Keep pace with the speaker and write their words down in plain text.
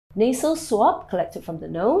nasal swab collected from the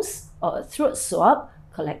nose, or a throat swab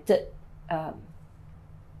collected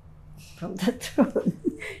from the throat.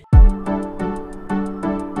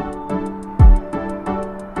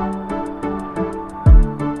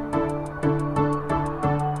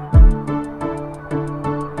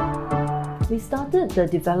 We started the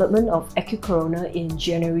development of AcuCorona in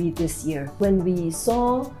January this year. When we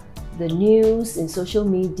saw the news in social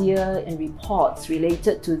media and reports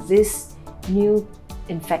related to this new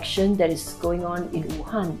infection that is going on in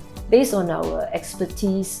Wuhan, based on our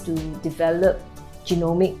expertise to develop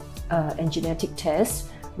genomic and genetic tests,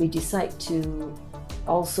 we decided to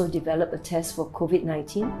also develop a test for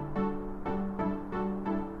COVID-19.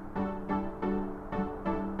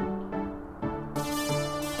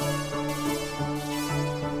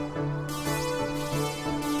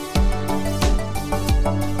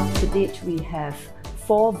 To date, we have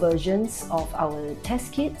 4 versions of our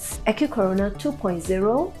test kits: AcuCorona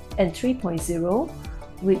 2.0 and 3.0,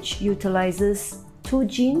 which utilizes 2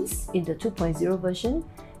 genes in the 2.0 version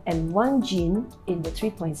and 1 gene in the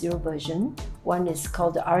 3.0 version. One is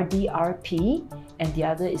called the RDRP and the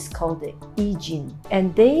other is called the Egene.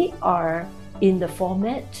 And they are in the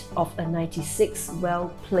format of a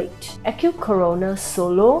 96-well plate. AcuCorona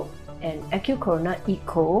Solo and AcuCorona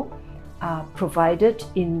Eco are provided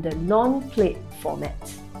in the non-plate format.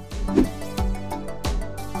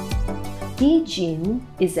 Egene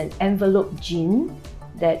is an envelope gene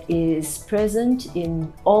that is present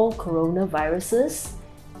in all coronaviruses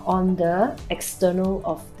on the external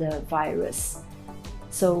of the virus.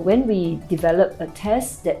 So when we develop a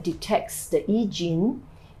test that detects the Egene,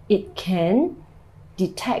 it can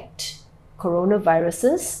detect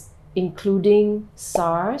coronaviruses, including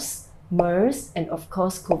SARS, MERS, and of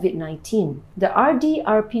course COVID-19. The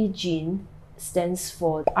RDRP gene stands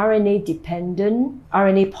for RNA-dependent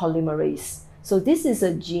RNA polymerase. So this is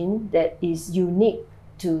a gene that is unique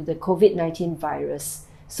to the COVID-19 virus.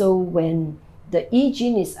 So when the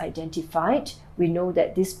Egene is identified, we know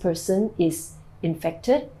that this person is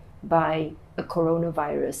infected by a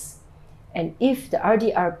coronavirus. And if the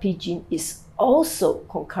RDRP gene is also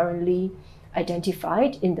concurrently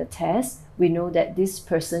identified in the test, we know that this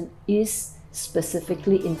person is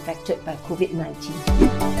specifically infected by COVID-19.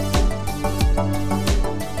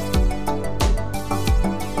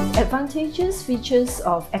 Advantageous features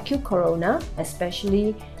of AcuCorona,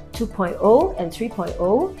 especially 2.0 and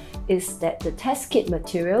 3.0, is that the test kit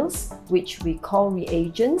materials, which we call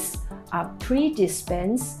reagents, are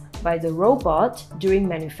pre-dispensed by the robot during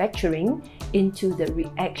manufacturing into the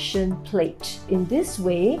reaction plate. In this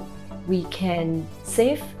way, we can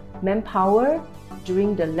save manpower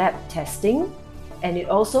during the lab testing, and it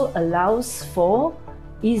also allows for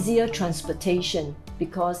easier transportation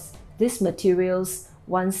because these materials,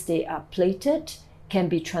 once they are plated, can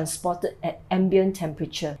be transported at ambient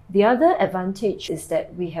temperature. The other advantage is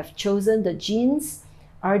that we have chosen the genes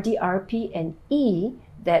RDRP and E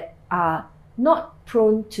that are not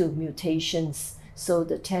prone to mutations, so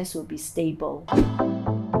the test will be stable.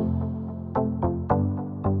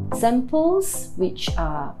 Samples, which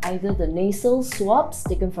are either the nasal swabs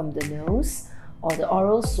taken from the nose or the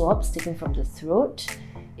oral swabs taken from the throat,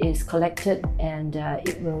 is collected and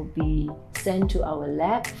it will be sent to our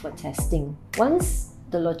lab for testing. Once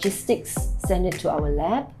the logistics send it to our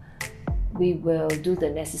lab, we will do the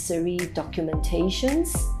necessary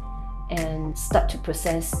documentations and start to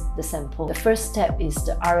process the sample. The first step is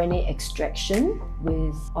the RNA extraction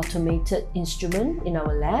with automated instrument in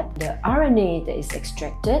our lab. The RNA that is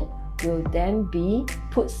extracted will then be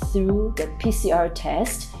put through the PCR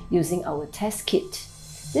test using our test kit.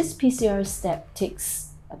 This PCR step takes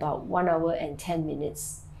about 1 hour and 10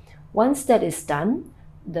 minutes. Once that is done,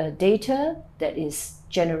 the data that is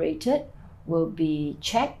generated will be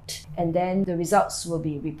checked and then the results will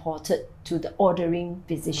be reported to the ordering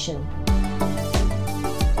physician.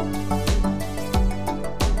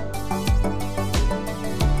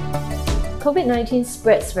 COVID-19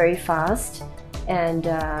 spreads very fast, and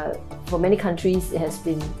for many countries it has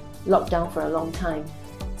been locked down for a long time.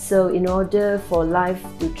 So in order for life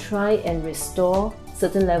to try and restore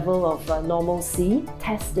certain level of normalcy,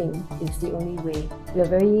 testing is the only way. We are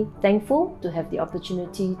very thankful to have the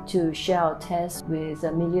opportunity to share our tests with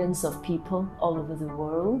millions of people all over the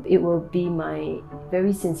world. It will be my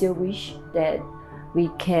very sincere wish that we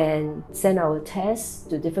can send our tests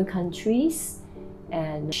to different countries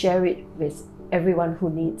and share it with everyone who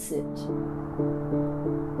needs it.